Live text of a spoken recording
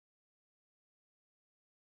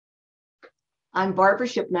I'm Barbara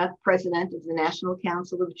Shipnuck, President of the National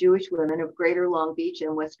Council of Jewish Women of Greater Long Beach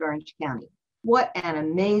and West Orange County. What an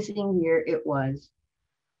amazing year it was.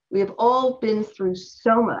 We have all been through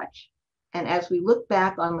so much, and as we look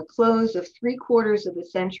back on the close of 3/4 of a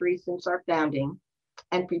century since our founding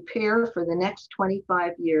and prepare for the next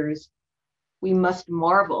 25 years, we must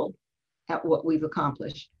marvel at what we've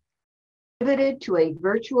accomplished. Pivoted to a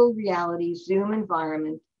virtual reality Zoom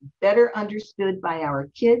environment better understood by our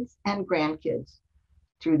kids and grandkids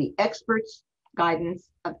through the experts' guidance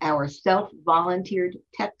of our self-volunteered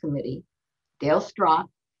tech committee, Dale Strock,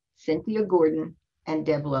 Cynthia Gordon, and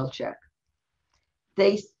Deb Lelchek.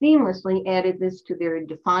 They seamlessly added this to their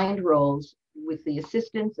defined roles with the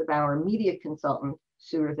assistance of our media consultant,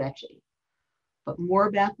 Sue Rivecci. But more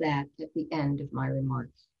about that at the end of my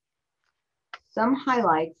remarks. Some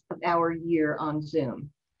highlights of our year on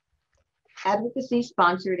Zoom. Advocacy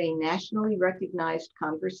sponsored a nationally recognized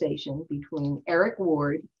conversation between Eric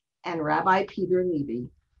Ward and Rabbi Peter Levy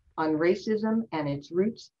on racism and its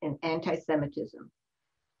roots in anti-Semitism.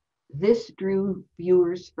 This drew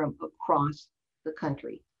viewers from across the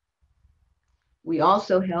country. We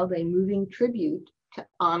also held a moving tribute to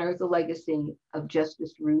honor the legacy of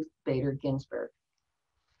Justice Ruth Bader Ginsburg.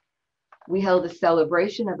 We held a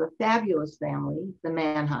celebration of a fabulous family, the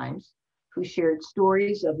Mannheims, who shared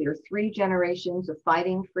stories of their 3 generations of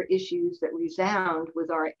fighting for issues that resound with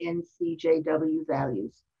our NCJW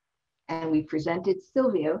values. And we presented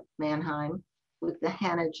Sylvia Mannheim with the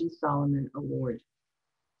Hannah G. Solomon Award.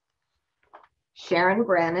 Sharon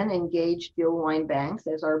Brannon engaged Jill Weinbanks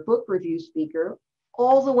as our book review speaker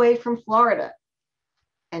all the way from Florida.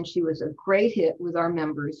 And she was a great hit with our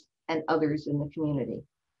members and others in the community.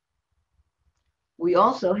 We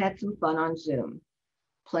also had some fun on Zoom,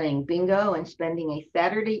 playing bingo and spending a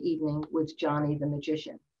Saturday evening with Johnny the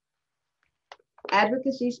Magician.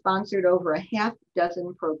 Advocacy sponsored over a half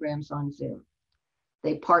dozen programs on Zoom.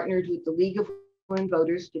 They partnered with the League of Women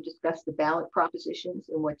Voters to discuss the ballot propositions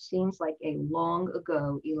in what seems like a long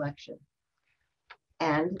ago election.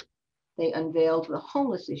 And they unveiled the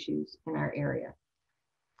homeless issues in our area.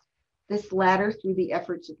 This latter through the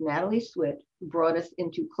efforts of Natalie Swit, who brought us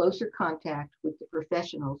into closer contact with the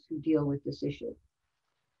professionals who deal with this issue.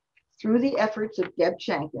 Through the efforts of Deb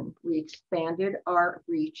Shankin, we expanded our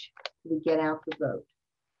reach to get out the vote.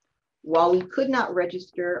 While we could not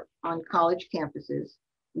register on college campuses,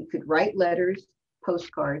 we could write letters,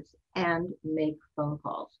 postcards, and make phone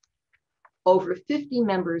calls. Over 50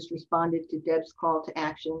 members responded to Deb's call to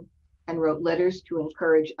action and wrote letters to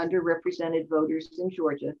encourage underrepresented voters in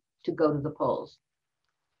Georgia to go to the polls.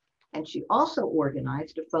 And she also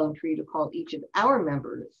organized a phone tree to call each of our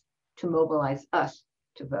members to mobilize us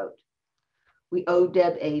to vote. We owe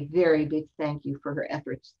Deb a very big thank you for her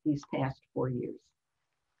efforts these past 4 years.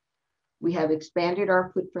 We have expanded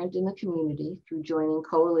our footprint in the community through joining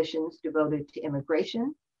coalitions devoted to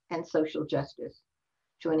immigration and social justice,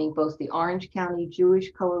 joining both the Orange County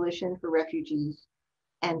Jewish Coalition for Refugees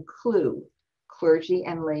and CLUE, Clergy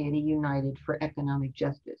and Laity United for Economic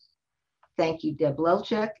Justice. Thank you, Deb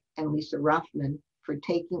Lelchek and Lisa Rothman, for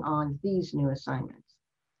taking on these new assignments.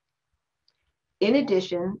 In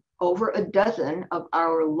addition, over a dozen of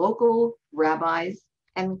our local rabbis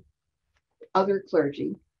and other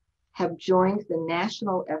clergy have joined the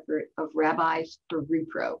national effort of Rabbis for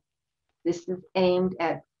Repro. This is aimed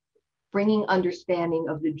at bringing understanding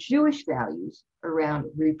of the Jewish values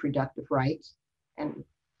around reproductive rights and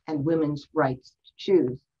women's rights to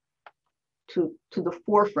choose to the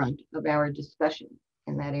forefront of our discussion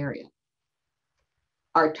in that area.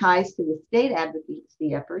 Our ties to the state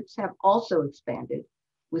advocacy efforts have also expanded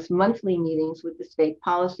with monthly meetings with the state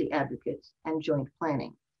policy advocates and joint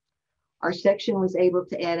planning. Our section was able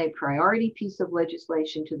to add a priority piece of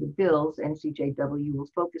legislation to the bills NCJW will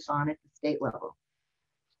focus on at the state level.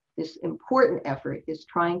 This important effort is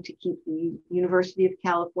trying to keep the University of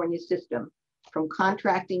California system from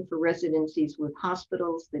contracting for residencies with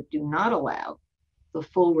hospitals that do not allow the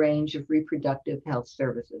full range of reproductive health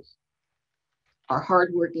services. Our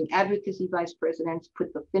hardworking advocacy vice presidents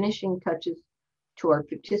put the finishing touches to our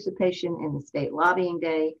participation in the state lobbying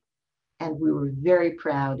day, and we were very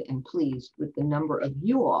proud and pleased with the number of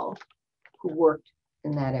you all who worked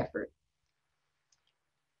in that effort.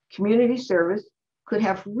 Community service could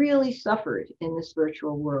have really suffered in this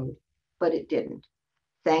virtual world, but it didn't,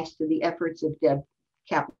 thanks to the efforts of Deb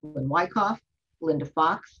Kaplan-Wyckoff, Linda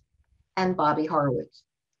Fox, and Bobby Horowitz.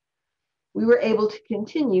 We were able to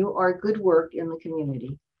continue our good work in the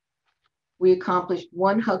community. We accomplished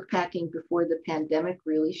 1 hug packing before the pandemic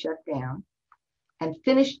really shut down and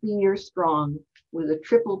finished the year strong with a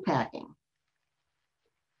triple packing.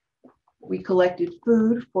 We collected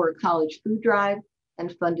food for a college food drive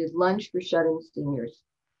and funded lunch for shut-in seniors.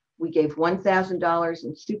 We gave $1,000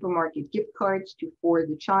 in supermarket gift cards to For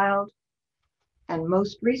the Child, and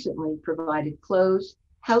most recently provided clothes,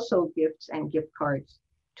 household gifts, and gift cards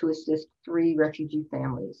to assist 3 refugee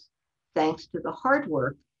families, thanks to the hard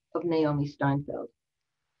work of Naomi Steinfeld.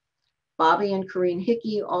 Bobby and Corinne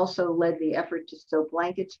Hickey also led the effort to sew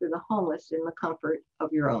blankets for the homeless in the comfort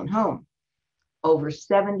of your own home. Over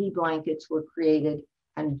 70 blankets were created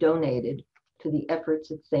and donated to the efforts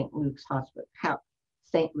at St. Luke's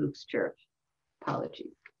Church.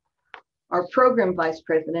 Apologies. Our program vice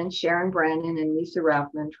presidents, Sharon Brannon and Lisa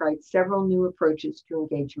Raufman, tried several new approaches to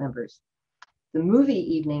engage members. The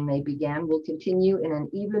movie evening they began will continue in an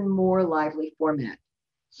even more lively format.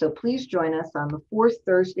 So please join us on the 4th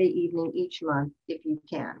Thursday evening each month if you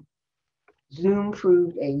can. Zoom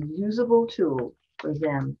proved a usable tool for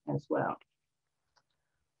them as well.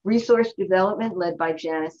 Resource Development, led by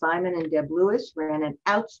Janice Simon and Deb Lewis, ran an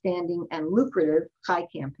outstanding and lucrative CHI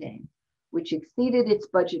campaign, which exceeded its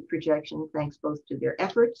budget projection thanks both to their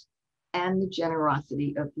efforts and the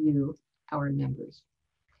generosity of you, our members.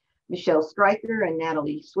 Michelle Stryker and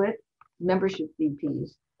Natalie Swift, membership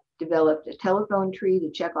VPs, developed a telephone tree to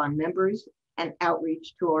check on members and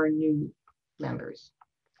outreach to our new members.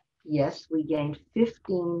 Yes, we gained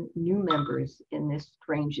 15 new members in this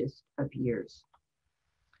strangest of years.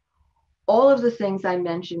 All of the things I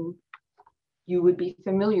mentioned you would be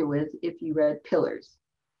familiar with if you read Pillars.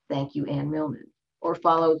 Thank you, Ann Millman. Or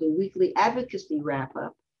follow the weekly advocacy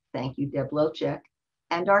wrap-up. Thank you, Deb Lochek.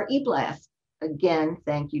 And our e-blast. Again,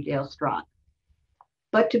 thank you, Dale Strock.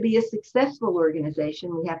 But to be a successful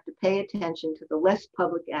organization, we have to pay attention to the less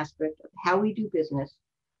public aspect of how we do business.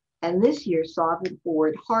 And this year saw the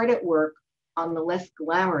board hard at work on the less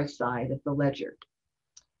glamorous side of the ledger.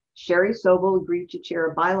 Sherry Sobel agreed to chair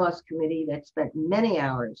a bylaws committee that spent many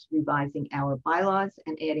hours revising our bylaws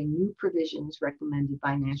and adding new provisions recommended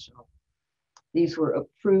by National. These were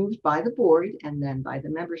approved by the board and then by the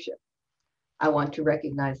membership. I want to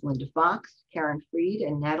recognize Linda Fox, Karen Freed,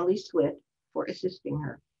 and Natalie Swift for assisting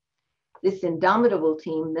her. This indomitable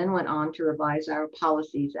team then went on to revise our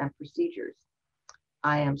policies and procedures.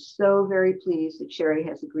 I am so very pleased that Sherry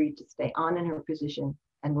has agreed to stay on in her position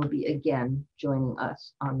and will be again joining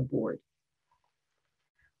us on the board.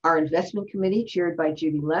 Our investment committee, chaired by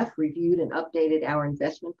Judy Leff, reviewed and updated our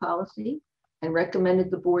investment policy and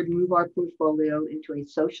recommended the board move our portfolio into a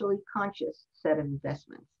socially conscious set of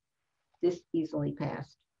investments. This easily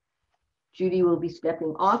passed. Judy will be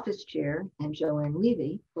stepping off as chair, and Joanne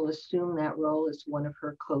Levy will assume that role as one of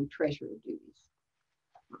her co-treasurer duties.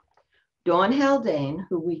 Dawn Haldane,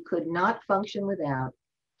 who we could not function without,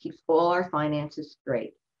 keeps all our finances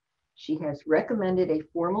straight. She has recommended a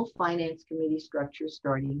formal finance committee structure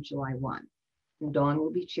starting July 1, and Dawn will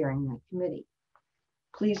be chairing that committee.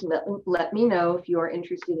 Please let me know if you are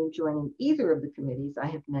interested in joining either of the committees I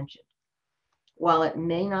have mentioned. While it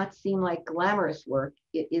may not seem like glamorous work,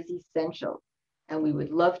 it is essential, and we would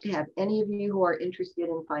love to have any of you who are interested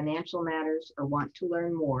in financial matters or want to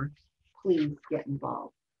learn more, please get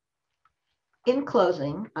involved. In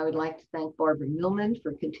closing, I would like to thank Barbara Millman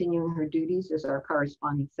for continuing her duties as our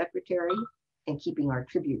corresponding secretary and keeping our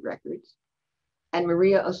tribute records, and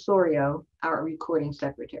Maria Osorio, our recording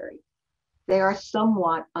secretary. They are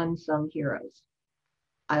somewhat unsung heroes.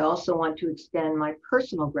 I also want to extend my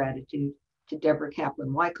personal gratitude to Deborah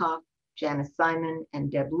Kaplan-Wyckoff, Janice Simon,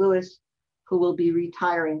 and Deb Lewis, who will be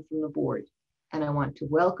retiring from the board. And I want to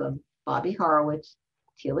welcome Bobby Horowitz,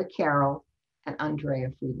 Tila Carroll, and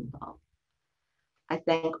Andrea Friedenthal. I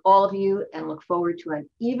thank all of you and look forward to an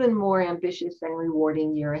even more ambitious and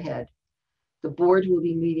rewarding year ahead. The board will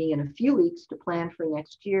be meeting in a few weeks to plan for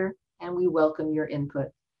next year, and we welcome your input.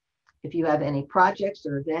 If you have any projects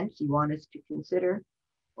or events you want us to consider,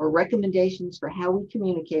 or recommendations for how we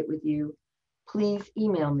communicate with you, please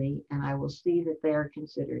email me and I will see that they are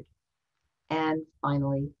considered. And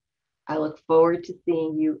finally, I look forward to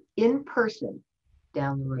seeing you in person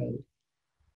down the road.